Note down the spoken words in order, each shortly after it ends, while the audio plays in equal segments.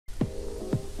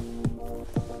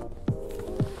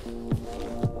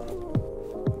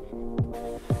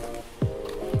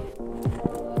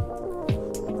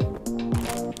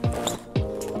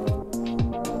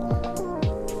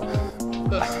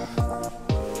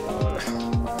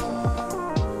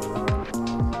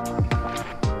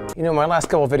You know, my last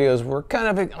couple of videos were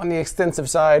kind of on the extensive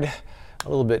side, a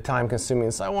little bit time consuming,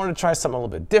 so I wanted to try something a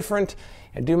little bit different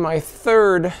and do my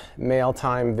third mail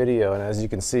time video. And as you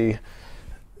can see,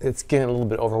 it's getting a little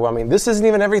bit overwhelming. This isn't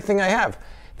even everything I have.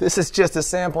 This is just a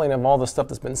sampling of all the stuff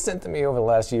that's been sent to me over the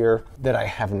last year that I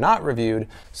have not reviewed.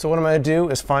 So what I'm going to do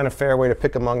is find a fair way to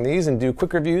pick among these and do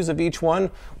quick reviews of each one.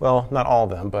 Well, not all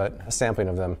of them, but a sampling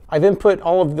of them. I've input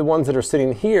all of the ones that are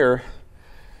sitting here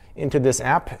into this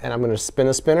app, and I'm going to spin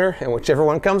a spinner, and whichever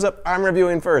one comes up, I'm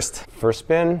reviewing first. First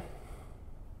spin.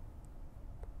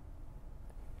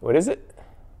 What is it?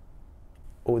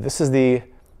 Oh, this is the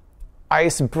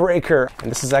Icebreaker, and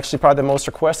this is actually probably the most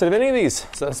requested of any of these,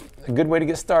 so that's a good way to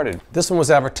get started. This one was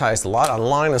advertised a lot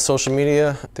online and social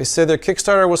media. They said their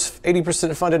Kickstarter was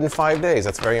 80% funded in 5 days.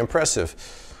 That's very impressive.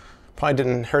 Probably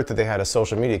didn't hurt that they had a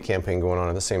social media campaign going on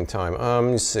at the same time. Let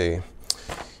me see.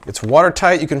 It's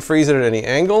watertight, you can freeze it at any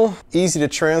angle, easy to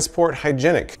transport,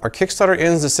 hygienic. Our Kickstarter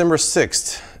ends December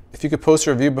 6th. If you could post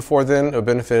a review before then, it would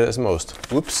benefit us most.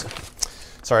 Oops,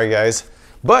 sorry guys.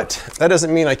 But that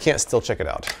doesn't mean I can't still check it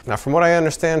out. Now, from what I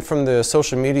understand from the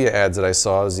social media ads that I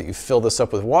saw is that you fill this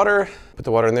up with water, put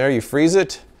the water in there, you freeze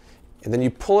it, and then you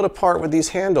pull it apart with these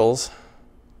handles,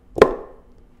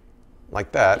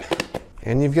 like that,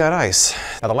 and you've got ice.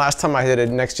 Now, the last time I did a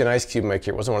next-gen ice cube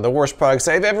maker, it was one of the worst products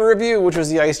I've ever reviewed, which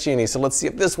was the Ice Genie. So let's see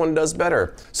if this one does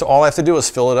better. So all I have to do is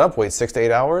fill it up, wait 6 to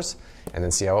 8 hours, and then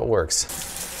see how it works.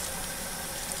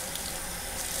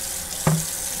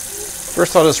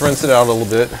 First, I'll just rinse it out a little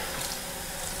bit.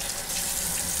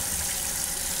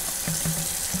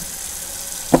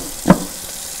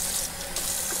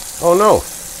 Oh no,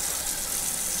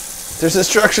 there's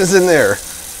instructions in there.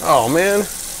 Oh man.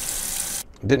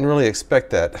 Didn't really expect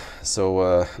that,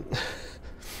 so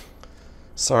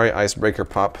sorry, Icebreaker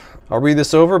Pop. I'll read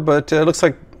this over, but it looks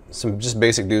like some just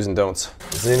basic do's and don'ts.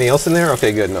 Is there anything else in there?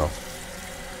 Okay, good, no.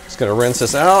 Just gonna rinse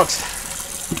this out.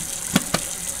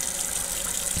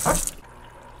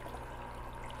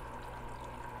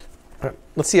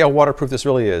 Let's see how waterproof this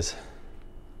really is.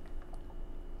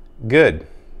 Good,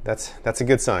 that's a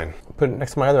good sign. Put it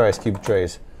next to my other ice cube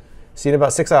trays. See you in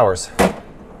about 6 hours.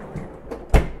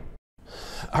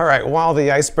 All right, while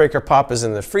the Icebreaker Pop is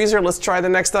in the freezer, let's try the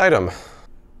next item.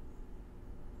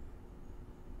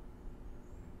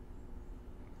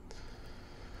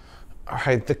 All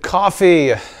right, the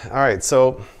coffee. All right,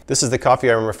 so this is the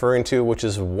coffee I'm referring to, which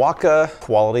is Waka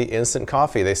Quality Instant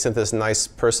Coffee. They sent this nice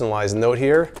personalized note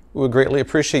here. We would greatly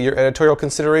appreciate your editorial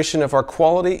consideration of our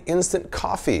quality instant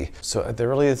coffee. So there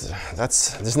really is,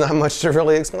 there's not much to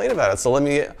really explain about it. So let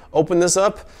me open this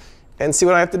up and see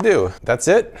what I have to do. That's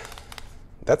it.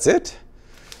 That's it.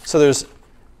 So there's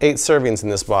 8 servings in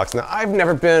this box. Now, I've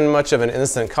never been much of an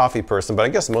instant coffee person, but I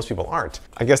guess most people aren't.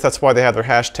 I guess that's why they have their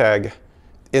hashtag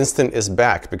instant is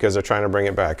back, because they're trying to bring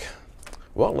it back.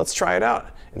 Well, let's try it out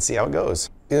and see how it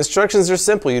goes. The instructions are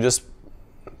simple. You just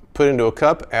put it into a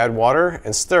cup, add water,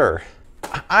 and stir.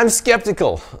 I'm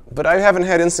skeptical, but I haven't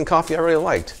had instant coffee I really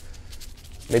liked.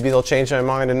 Maybe they'll change my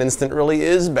mind and instant really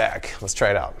is back. Let's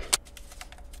try it out.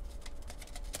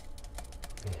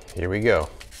 Here we go.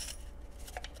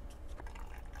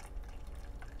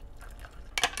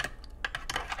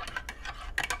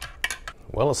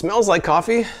 Well, it smells like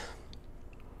coffee.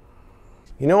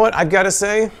 You know what? I've got to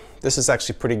say, this is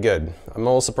actually pretty good. I'm a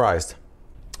little surprised.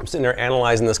 I'm sitting there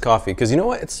analyzing this coffee because you know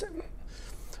what?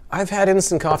 I've had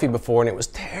instant coffee before and it was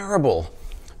terrible.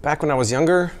 Back when I was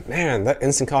younger, man, that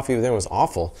instant coffee then was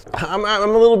awful. I'm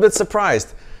a little bit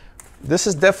surprised. This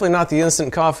is definitely not the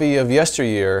instant coffee of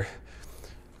yesteryear.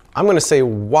 I'm going to say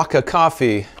Waka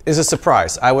Coffee is a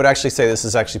surprise. I would actually say this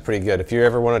is actually pretty good. If you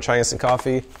ever want to try instant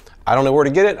coffee, I don't know where to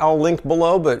get it. I'll link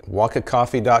below, but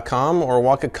wakacoffee.com or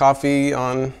Waka Coffee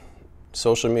on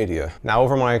social media. Now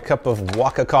over my cup of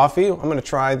Waka Coffee, I'm going to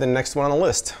try the next one on the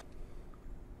list.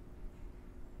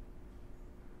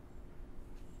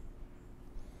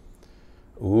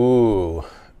 Ooh,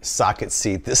 socket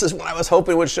seat. This is what I was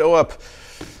hoping would show up.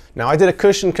 Now I did a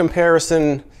cushion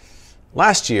comparison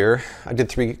last year. I did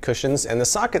 3 cushions, and the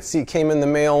socket seat came in the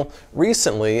mail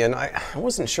recently, and I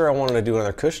wasn't sure I wanted to do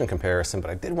another cushion comparison,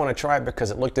 but I did want to try it because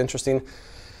it looked interesting.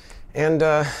 And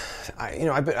I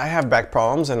have back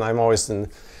problems, and I'm always in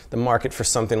the market for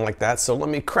something like that. So let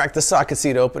me crack the socket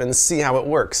seat open and see how it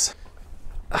works.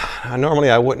 Normally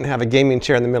I wouldn't have a gaming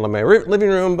chair in the middle of my living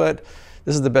room, but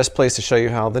this is the best place to show you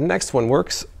how the next one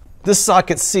works. This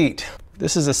socket seat.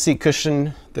 This is a seat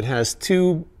cushion that has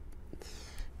 2,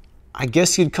 I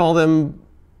guess you'd call them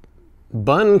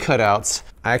bun cutouts.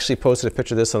 I actually posted a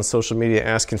picture of this on social media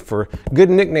asking for good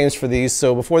nicknames for these.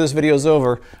 So before this video is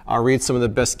over, I'll read some of the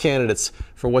best candidates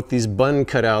for what these bun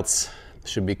cutouts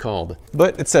should be called.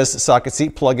 But it says socket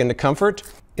seat, plug into comfort.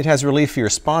 It has relief for your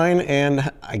spine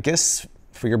and I guess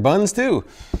for your buns too.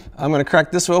 I'm gonna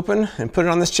crack this open and put it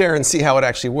on this chair and see how it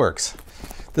actually works.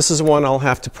 This is one I'll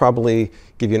have to probably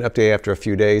give you an update after a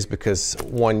few days because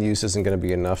one use isn't gonna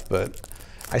be enough, but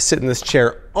I sit in this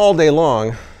chair all day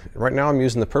long. Right now I'm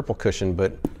using the purple cushion,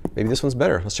 but maybe this one's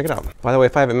better. Let's check it out. By the way,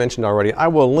 if I haven't mentioned already, I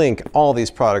will link all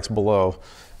these products below,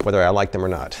 whether I like them or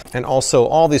not. And also,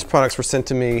 all these products were sent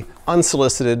to me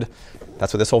unsolicited.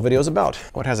 That's what this whole video is about.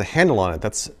 Oh, it has a handle on it.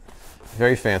 That's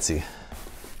very fancy.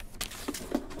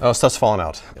 Oh, stuff's falling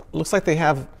out. It looks like they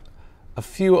have a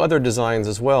few other designs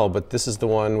as well, but this is the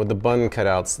one with the bun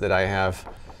cutouts that I have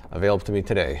available to me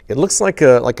today. It looks like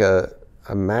a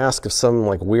mask of some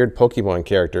like weird Pokemon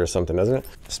character or something, doesn't it?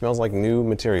 It smells like new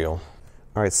material.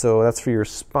 All right, so that's for your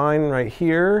spine right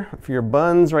here, for your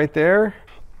buns right there.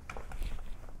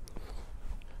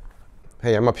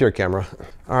 Hey, I'm up here, camera.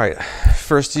 All right,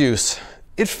 first use.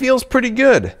 It feels pretty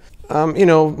good. You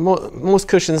know, most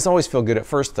cushions always feel good at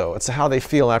first though. It's how they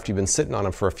feel after you've been sitting on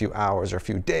them for a few hours or a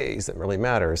few days that really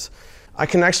matters. I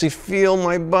can actually feel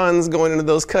my buns going into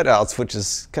those cutouts, which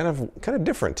is kind of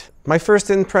different. My first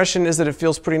impression is that it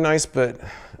feels pretty nice, but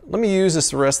let me use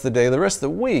this the rest of the day, the rest of the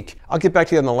week. I'll get back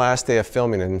to you on the last day of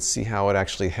filming and see how it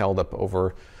actually held up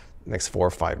over the next 4 or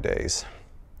 5 days.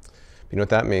 You know what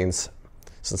that means?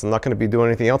 Since I'm not going to be doing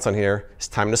anything else on here, it's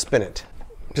time to spin it.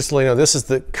 Just to let you know, this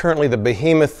is currently the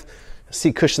behemoth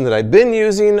seat cushion that I've been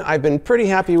using. I've been pretty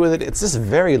happy with it. It's just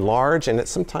very large and it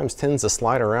sometimes tends to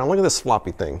slide around. Look at this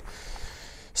floppy thing.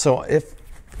 So if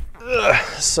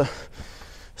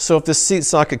this seat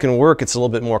socket can work, it's a little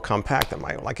bit more compact. I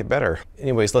might like it better.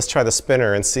 Anyways, let's try the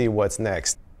spinner and see what's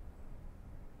next.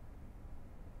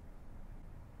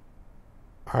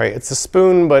 All right, it's a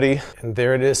Spoon Buddy. And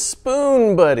there it is,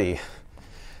 Spoon Buddy.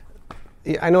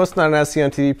 I know it's not an As Seen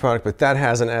on TV product, but that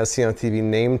has an As Seen on TV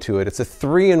name to it. It's a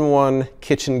 3-in-1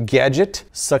 kitchen gadget.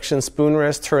 Suction spoon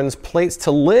rest turns plates to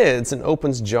lids and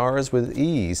opens jars with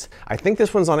ease. I think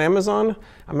this one's on Amazon.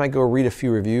 I might go read a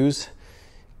few reviews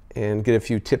and get a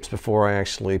few tips before I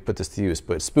actually put this to use.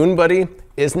 But Spoon Buddy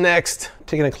is next.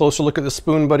 Taking a closer look at the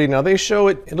Spoon Buddy. Now they show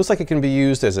it, it looks like it can be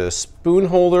used as a spoon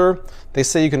holder. They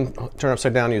say you can turn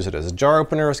upside down and use it as a jar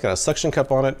opener. It's got a suction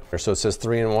cup on it. So it says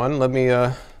 3-in-1. Let me,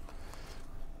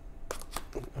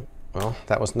 well,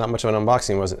 that was not much of an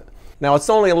unboxing, was it? Now it's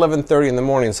only 11:30 in the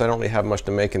morning, so I don't really have much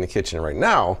to make in the kitchen right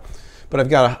now. But I've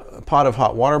got a pot of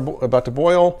hot water about to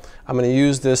boil. I'm going to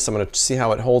use this. I'm going to see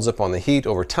how it holds up on the heat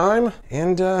over time.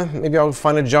 And maybe I'll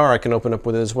find a jar I can open up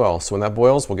with it as well. So when that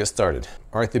boils, we'll get started.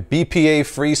 All right, the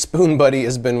BPA-free Spoon Buddy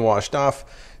has been washed off.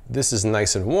 This is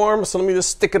nice and warm, so let me just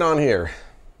stick it on here.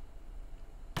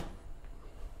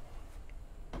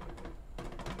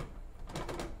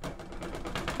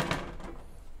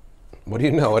 What do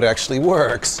you know, it actually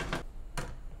works.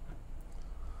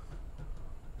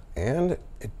 And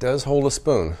it does hold a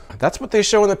spoon. That's what they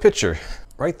show in the picture,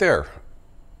 right there,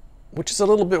 which is a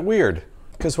little bit weird,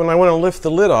 because when I want to lift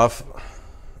the lid off,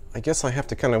 I guess I have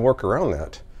to kind of work around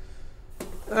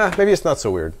that. Maybe it's not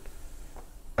so weird.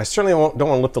 I certainly don't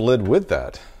want to lift the lid with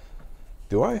that.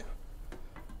 Do I?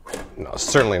 No,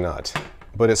 certainly not.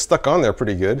 But it's stuck on there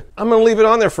pretty good. I'm gonna leave it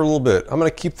on there for a little bit. I'm gonna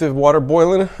keep the water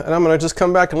boiling and I'm gonna just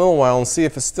come back in a little while and see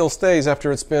if it still stays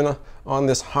after it's been on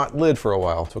this hot lid for a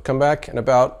while. So come back in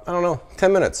about, I don't know,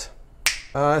 10 minutes.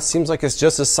 It seems like it's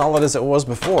just as solid as it was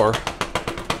before.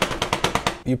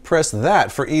 You press that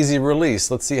for easy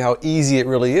release. Let's see how easy it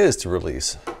really is to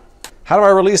release. How do I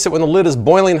release it when the lid is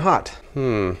boiling hot?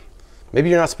 Maybe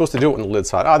you're not supposed to do it when the lid's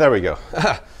hot. Ah, there we go.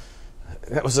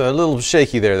 That was a little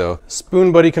shaky there though.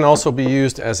 Spoon Buddy can also be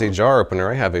used as a jar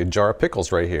opener. I have a jar of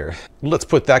pickles right here. Let's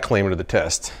put that claim to the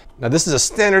test. Now this is a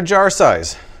standard jar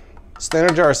size.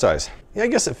 Standard jar size. Yeah, I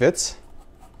guess it fits.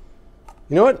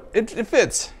 You know what? It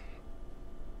fits.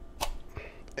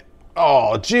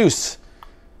 Oh, juice.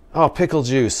 Oh, pickle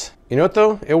juice. You know what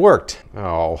though? It worked.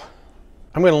 Oh.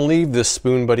 I'm gonna leave this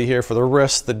Spoon Buddy here for the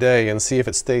rest of the day and see if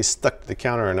it stays stuck to the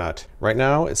counter or not. Right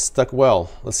now, it's stuck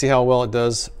well. Let's see how well it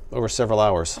does over several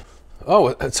hours. Oh,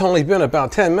 it's only been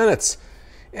about 10 minutes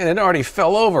and it already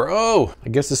fell over. Oh, I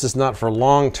guess this is not for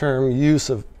long-term use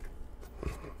of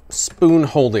spoon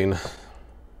holding.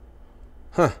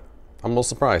 Huh, I'm a little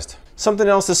surprised. Something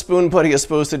else this Spoon Buddy is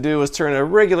supposed to do is turn a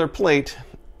regular plate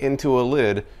into a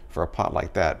lid for a pot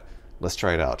like that. Let's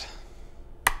try it out.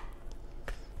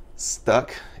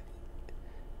 Stuck.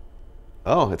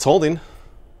 Oh, it's holding.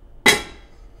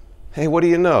 Hey, what do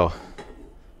you know?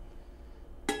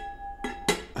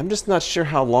 I'm just not sure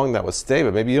how long that would stay,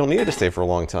 but maybe you don't need it to stay for a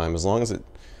long time. As long as it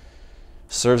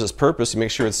serves its purpose, you make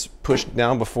sure it's pushed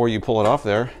down before you pull it off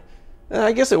there.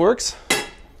 I guess it works.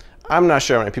 I'm not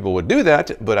sure how many people would do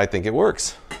that, but I think it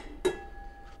works.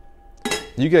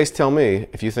 You guys tell me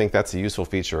if you think that's a useful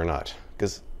feature or not,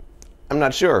 because I'm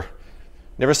not sure.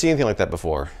 Never seen anything like that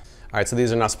before. All right, so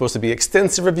these are not supposed to be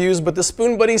extensive reviews, but the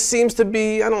Spoon Buddy seems to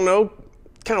be, I don't know,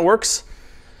 kind of works.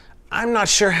 I'm not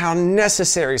sure how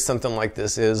necessary something like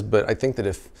this is, but I think that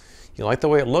if you like the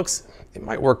way it looks, it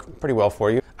might work pretty well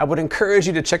for you. I would encourage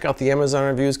you to check out the Amazon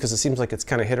reviews because it seems like it's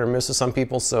kind of hit or miss with some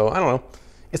people, so I don't know.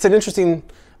 It's an interesting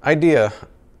idea.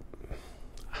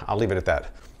 I'll leave it at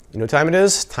that. You know what time it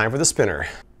is? Time for the spinner.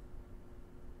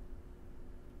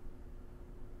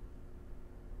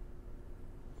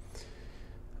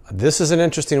 This is an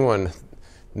interesting one.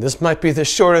 This might be the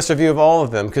shortest review of all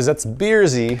of them because that's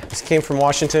Beersy. This came from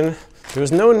Washington. There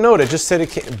was no note, it just said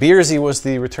Beersy was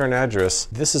the return address.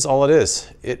 This is all it is.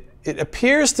 It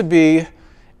appears to be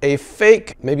a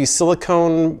fake, maybe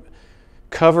silicone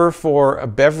cover for a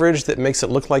beverage that makes it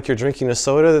look like you're drinking a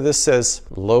soda. This says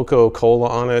Loco Cola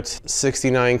on it,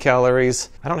 69 calories.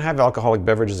 I don't have alcoholic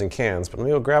beverages in cans, but let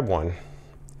me go grab one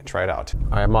and try it out.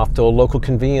 I'm off to a local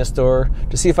convenience store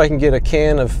to see if I can get a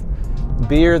can of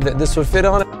beer that this would fit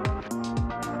on it.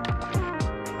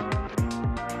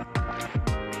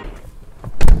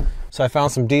 So I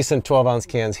found some decent 12-ounce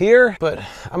cans here, but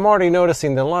I'm already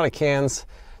noticing that a lot of cans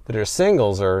that are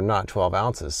singles are not 12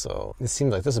 ounces, so it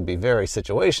seems like this would be very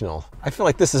situational. I feel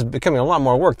like this is becoming a lot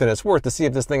more work than it's worth to see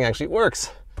if this thing actually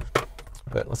works.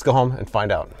 But let's go home and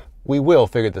find out. We will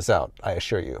figure this out, I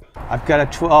assure you. I've got a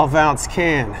 12-ounce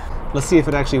can. Let's see if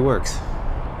it actually works.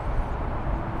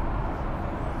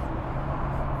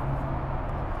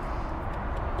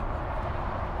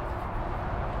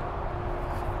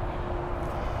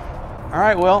 All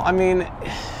right, well, I mean,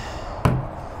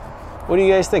 what do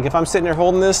you guys think? If I'm sitting there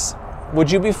holding this,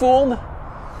 would you be fooled?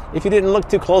 If you didn't look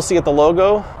too closely at the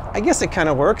logo, I guess it kind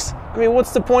of works. I mean,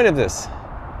 what's the point of this?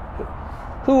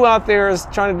 Who out there is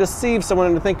trying to deceive someone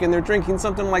into thinking they're drinking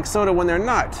something like soda when they're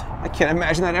not? I can't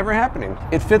imagine that ever happening.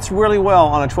 It fits really well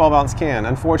on a 12-ounce can.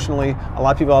 Unfortunately, a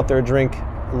lot of people out there drink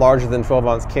larger than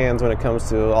 12-ounce cans when it comes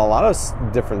to a lot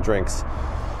of different drinks.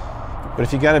 But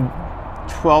if you got a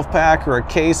 12-pack or a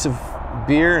case of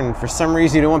beer and for some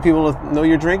reason you don't want people to know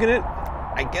you're drinking it,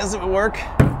 I guess it would work.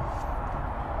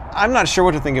 I'm not sure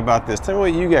what to think about this. Tell me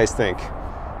what you guys think,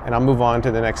 and I'll move on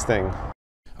to the next thing.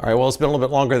 All right, well, it's been a little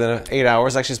bit longer than 8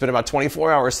 hours. Actually, it's been about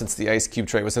 24 hours since the ice cube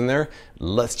tray was in there.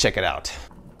 Let's check it out.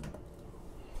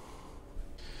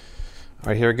 All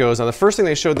right, here it goes. Now, the first thing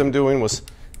they showed them doing was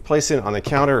placing it on the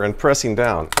counter and pressing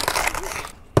down.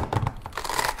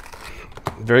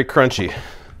 Very crunchy.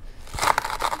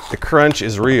 The crunch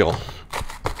is real.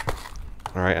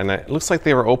 All right, and it looks like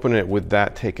they were opening it with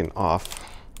that taken off.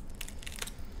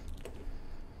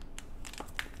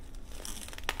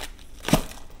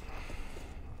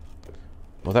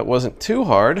 Well, that wasn't too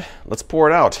hard. Let's pour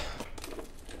it out.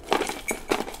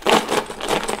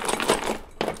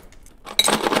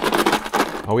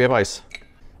 Oh, we have ice.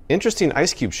 Interesting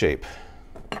ice cube shape.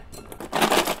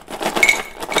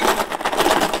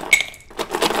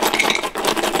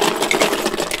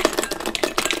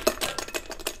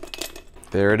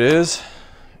 There it is,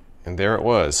 and there it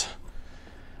was.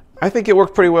 I think it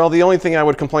worked pretty well. The only thing I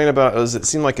would complain about is it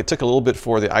seemed like it took a little bit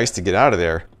for the ice to get out of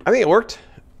there. I think it worked.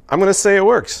 I'm gonna say it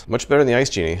works. Much better than the Ice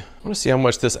Genie. I wanna see how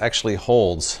much this actually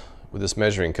holds with this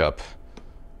measuring cup.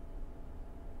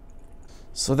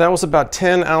 So that was about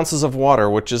 10 ounces of water,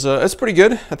 which is it's pretty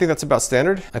good. I think that's about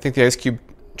standard. I think the ice cube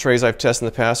trays I've tested in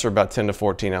the past are about 10 to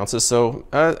 14 ounces. So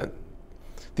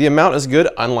the amount is good,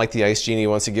 unlike the Ice Genie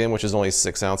once again, which is only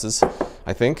 6 ounces,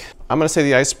 I think. I'm gonna say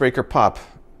the Icebreaker Pop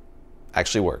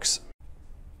actually works.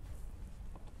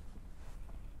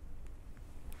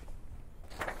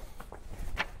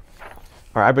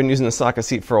 All right, I've been using the Saka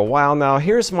seat for a while now.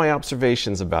 Here's my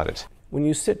observations about it. When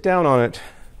you sit down on it,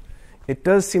 it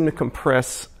does seem to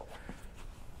compress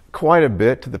quite a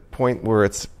bit to the point where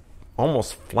it's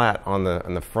almost flat on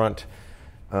the front.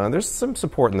 There's some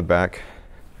support in the back.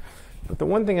 But the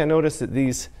one thing I noticed that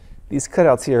these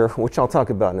cutouts here, which I'll talk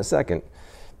about in a second,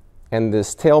 and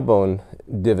this tailbone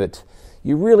divot,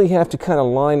 you really have to kind of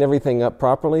line everything up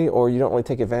properly or you don't really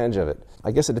take advantage of it.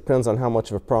 I guess it depends on how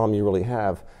much of a problem you really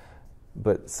have.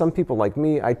 But some people like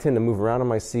me, I tend to move around on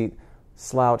my seat,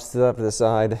 slouch, sit up to the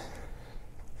side.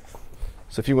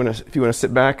 So if you want to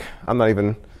sit back, I'm not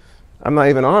even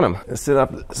on them. Sit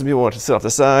up. Some people want to sit off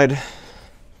the side.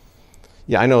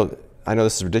 Yeah, I know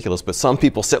this is ridiculous, but some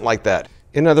people sit like that.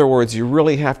 In other words, you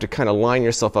really have to kind of line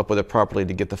yourself up with it properly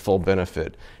to get the full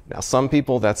benefit. Now, some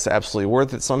people, that's absolutely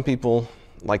worth it. Some people,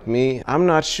 like me, I'm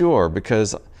not sure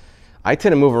because I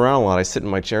tend to move around a lot. I sit in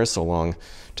my chair so long.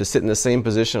 To sit in the same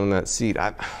position on that seat,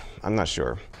 I'm not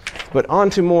sure. But on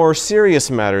to more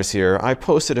serious matters here. I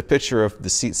posted a picture of the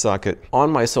seat socket on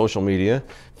my social media,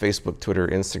 Facebook, Twitter,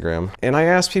 Instagram, and I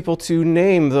asked people to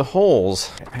name the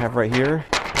holes. I have right here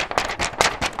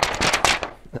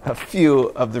a few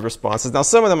of the responses. Now,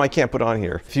 some of them I can't put on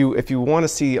here. If you want to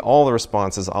see all the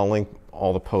responses, I'll link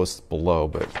all the posts below,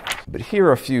 but here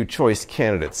are a few choice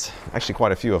candidates. Actually,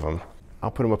 quite a few of them.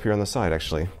 I'll put them up here on the side,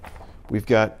 actually. We've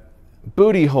got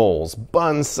booty holes,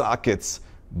 bun sockets,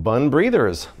 bun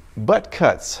breathers, butt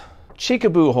cuts,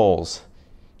 cheekaboo holes,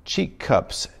 cheek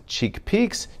cups, cheek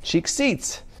peaks, cheek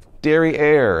seats, dairy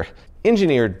air,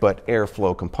 engineered butt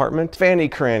airflow compartment, fanny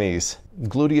crannies,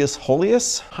 gluteus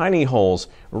holius, hiney holes,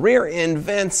 rear end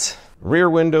vents, rear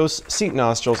windows, seat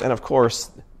nostrils, and of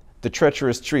course, the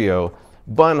treacherous trio,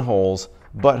 bun holes,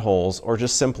 butt holes, or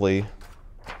just simply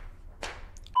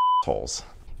holes.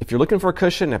 If you're looking for a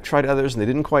cushion, I've tried others and they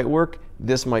didn't quite work,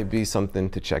 this might be something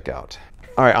to check out.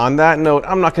 All right, on that note,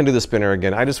 I'm not gonna do the spinner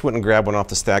again. I just went and grabbed one off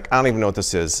the stack. I don't even know what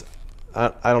this is.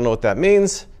 I don't know what that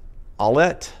means.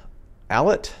 Allett?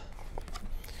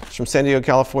 It's from San Diego,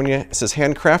 California. It says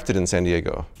handcrafted in San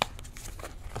Diego.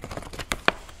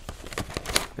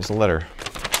 There's a letter.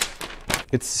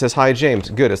 It says, hi, James.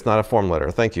 Good, it's not a form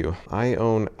letter. Thank you. I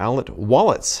own Allett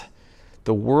Wallets,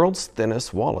 the world's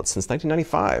thinnest wallet since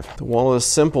 1995. The wallet is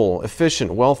simple,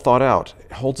 efficient, well thought out.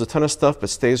 It holds a ton of stuff, but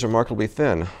stays remarkably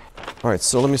thin. All right,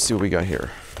 so let me see what we got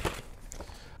here.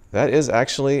 That is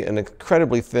actually an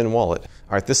incredibly thin wallet.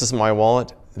 All right, this is my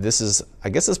wallet. This is, I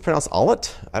guess it's pronounced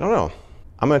Allett? I don't know.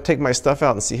 I'm gonna take my stuff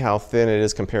out and see how thin it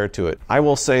is compared to it. I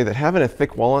will say that having a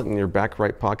thick wallet in your back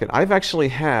right pocket, I've actually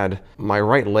had my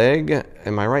right leg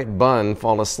and my right bun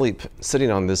fall asleep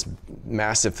sitting on this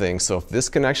massive thing. So if this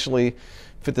can actually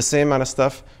fit the same amount of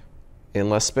stuff in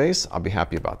less space, I'll be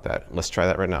happy about that. Let's try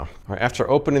that right now. All right, after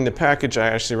opening the package, I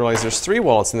actually realized there's 3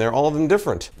 wallets in there, all of them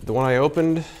different. The one I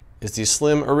opened is the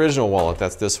Slim Original Wallet,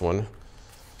 that's this one.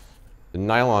 The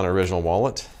Nylon Original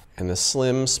Wallet, and the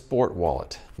Slim Sport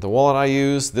Wallet. The wallet I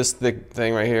use, this thick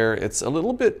thing right here, it's a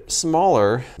little bit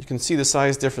smaller. You can see the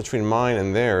size difference between mine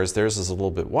and theirs. Theirs is a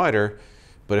little bit wider,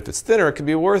 but if it's thinner, it could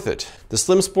be worth it. The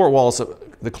Slim Sport Wallet's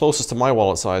the closest to my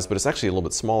wallet size, but it's actually a little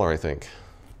bit smaller, I think.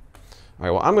 All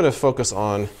right, well, I'm gonna focus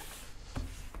on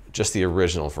just the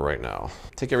original for right now.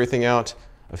 Take everything out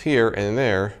of here and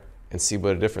there and see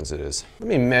what a difference it is. Let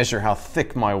me measure how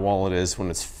thick my wallet is when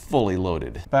it's fully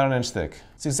loaded. About an inch thick.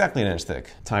 It's exactly an inch thick.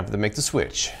 Time for them to make the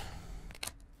switch.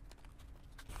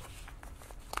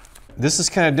 This is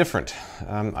kind of different.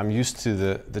 I'm used to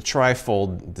the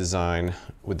tri-fold design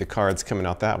with the cards coming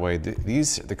out that way.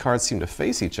 The cards seem to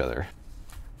face each other.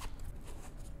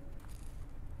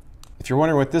 If you're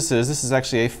wondering what this is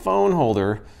actually a phone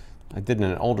holder. I did in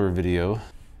an older video.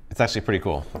 It's actually pretty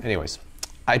cool. Anyways,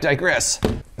 I digress.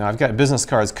 Now I've got business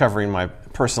cards covering my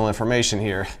personal information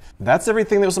here. That's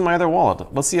everything that was in my other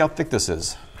wallet. Let's see how thick this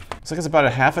is. Looks like it's about a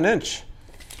 ½ an inch.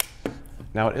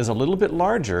 Now it is a little bit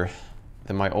larger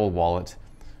than my old wallet,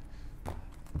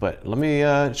 but let me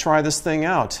try this thing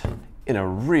out in a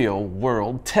real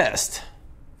world test.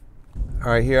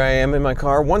 All right, here I am in my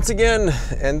car once again,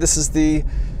 and this is the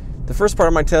first part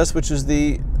of my test, which is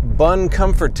the bun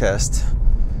comfort test.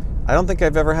 I don't think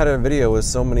I've ever had a video with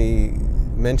so many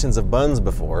mentions of buns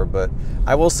before, but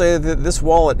I will say that this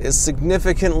wallet is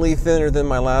significantly thinner than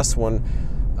my last one.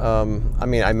 I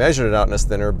mean, I measured it out and it's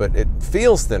thinner, but it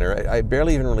feels thinner. I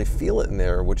barely even really feel it in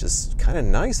there, which is kind of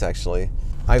nice, actually.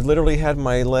 I've literally had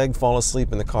my leg fall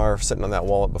asleep in the car sitting on that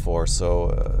wallet before,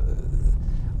 so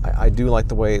I do like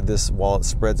the way this wallet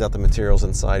spreads out the materials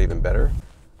inside even better.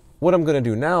 What I'm gonna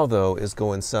do now, though, is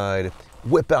go inside,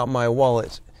 whip out my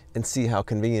wallet, and see how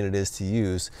convenient it is to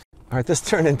use. All right, this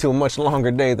turned into a much longer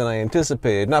day than I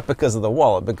anticipated, not because of the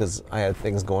wallet, because I had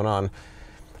things going on.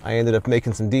 I ended up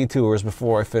making some detours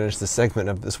before I finished the segment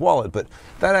of this wallet, but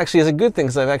that actually is a good thing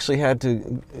because I've actually had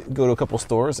to go to a couple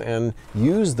stores and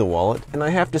use the wallet, and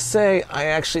I have to say I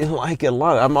actually like it a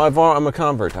lot. I'm a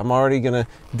convert. I'm already gonna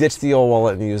ditch the old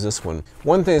wallet and use this one.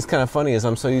 One thing that's kind of funny is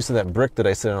I'm so used to that brick that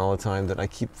I sit on all the time that I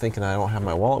keep thinking I don't have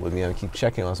my wallet with me. I keep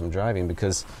checking as I'm driving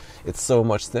because it's so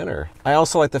much thinner. I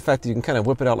also like the fact that you can kind of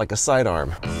whip it out like a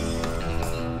sidearm.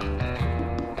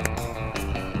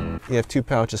 You have 2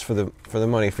 pouches for the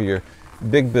money for your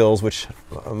big bills, which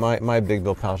my big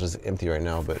bill pouch is empty right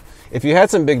now. But if you had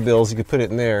some big bills, you could put it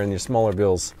in there, and your smaller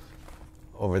bills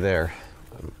over there.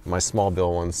 My small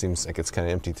bill one seems like it's kind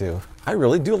of empty too. I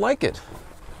really do like it.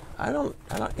 I don't.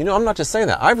 You know, I'm not just saying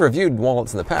that. I've reviewed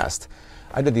wallets in the past.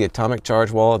 I did the Atomic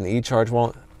Charge wallet and the E-Charge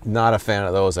wallet. Not a fan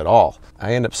of those at all.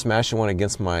 I end up smashing one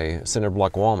against my cinder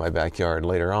block wall in my backyard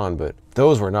later on, but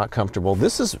those were not comfortable.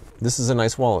 This is a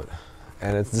nice wallet.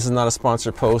 And this is not a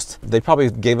sponsored post. They probably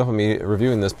gave up on me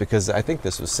reviewing this because I think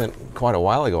this was sent quite a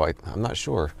while ago. I'm not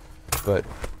sure. But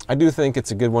I do think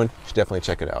it's a good one. You should definitely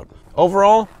check it out.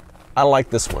 Overall, I like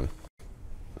this one.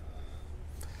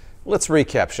 Let's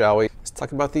recap, shall we? Let's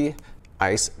talk about the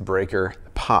Icebreaker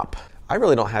Pop. I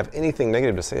really don't have anything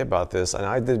negative to say about this, and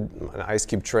I did an ice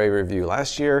cube tray review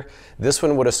last year. This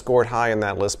one would have scored high in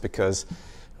that list because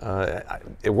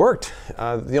it worked.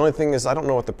 The only thing is I don't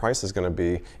know what the price is going to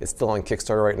be. It's still on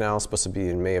Kickstarter right now. It's supposed to be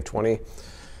in May of 20.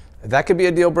 That could be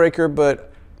a deal breaker,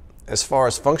 but as far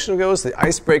as function goes, the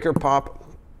Icebreaker Pop,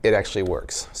 it actually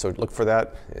works. So look for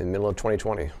that in the middle of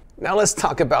 2020. Now let's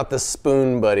talk about the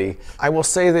Spoon Buddy. I will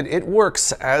say that it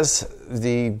works as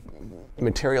the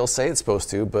materials say it's supposed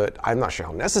to, but I'm not sure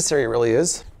how necessary it really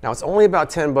is. Now it's only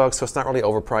about 10 bucks, so it's not really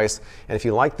overpriced. And if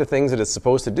you like the things that it's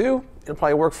supposed to do, it'll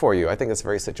probably work for you. I think it's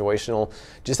very situational.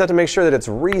 Just have to make sure that it's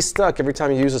restuck every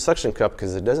time you use a suction cup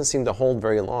because it doesn't seem to hold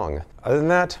very long. Other than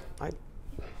that,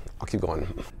 I'll keep going.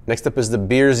 Next up is the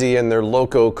Beersy and their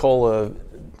Loco Cola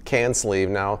can sleeve.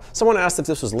 Now, someone asked if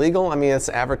this was legal. I mean, it's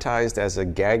advertised as a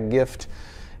gag gift,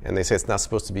 and they say it's not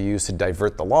supposed to be used to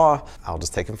divert the law. I'll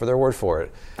just take them for their word for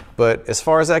it. But as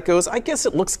far as that goes, I guess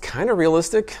it looks kind of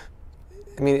realistic.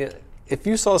 I mean, if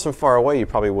you saw this from far away, you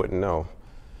probably wouldn't know.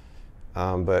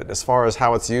 But as far as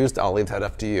how it's used, I'll leave that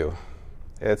up to you.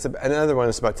 It's another one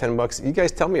that's about 10 bucks. You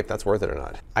guys tell me if that's worth it or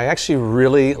not. I actually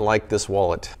really like this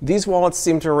wallet. These wallets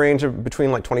seem to range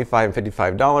between like $25 and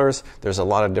 $55. There's a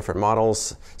lot of different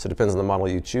models, so it depends on the model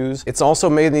you choose. It's also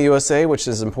made in the USA, which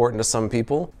is important to some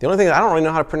people. The only thing, I don't really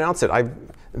know how to pronounce it.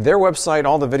 Their website,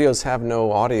 all the videos have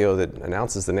no audio that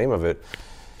announces the name of it.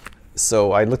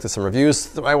 So I looked at some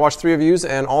reviews. I watched 3 reviews,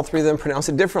 and all 3 of them pronounce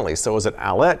it differently. So is it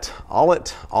Allett,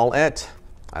 Allett?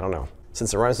 I don't know.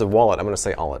 Since it rhymes with wallet, I'm going to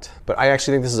say Allett. But I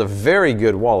actually think this is a very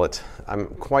good wallet. I'm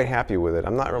quite happy with it.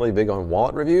 I'm not really big on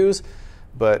wallet reviews,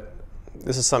 but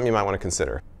this is something you might want to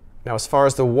consider. Now, as far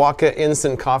as the Waka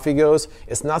instant coffee goes,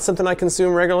 it's not something I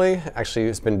consume regularly. Actually,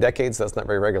 it's been decades, so that's not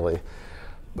very regularly.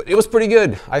 But it was pretty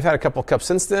good. I've had a couple cups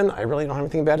since then. I really don't have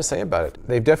anything bad to say about it.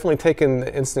 They've definitely taken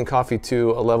instant coffee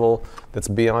to a level that's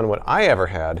beyond what I ever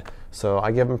had. So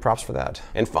I give them props for that.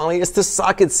 And finally, it's the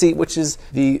socket seat, which is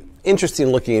the interesting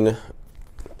looking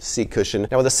seat cushion.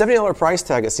 Now with a $70 price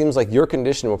tag, it seems like your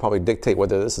condition will probably dictate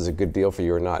whether this is a good deal for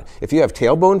you or not. If you have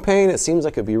tailbone pain, it seems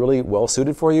like it'd be really well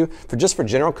suited for you. Just for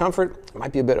general comfort, it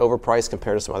might be a bit overpriced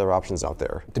compared to some other options out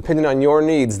there. Depending on your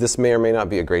needs, this may or may not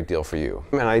be a great deal for you.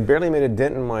 And I barely made a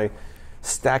dent in my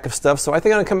stack of stuff, so I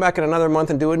think I'm gonna come back in another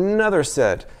month and do another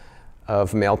set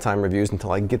of mail time reviews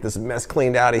until I get this mess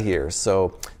cleaned out of here.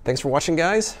 So thanks for watching,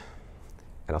 guys,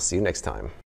 and I'll see you next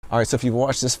time. All right, so if you've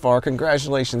watched this far,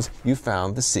 congratulations, you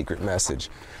found the secret message.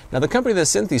 Now, the company that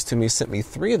sent these to me sent me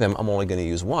 3 of them. I'm only going to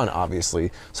use 1,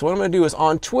 obviously. So what I'm going to do is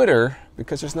on Twitter,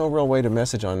 because there's no real way to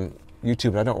message on YouTube,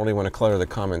 and I don't really want to clutter the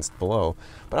comments below,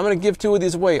 but I'm going to give 2 of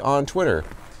these away on Twitter.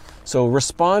 So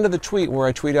respond to the tweet where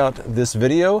I tweet out this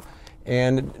video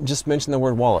and just mention the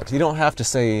word wallet. You don't have to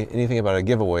say anything about a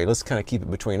giveaway. Let's kind of keep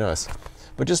it between us.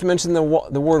 But just mention the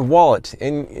word wallet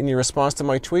in your response to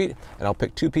my tweet, and I'll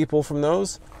pick 2 people from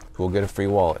those who will get a free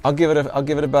wallet. I'll give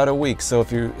it about a week. So if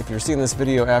you're seeing this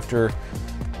video after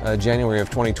January of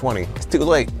 2020, it's too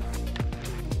late.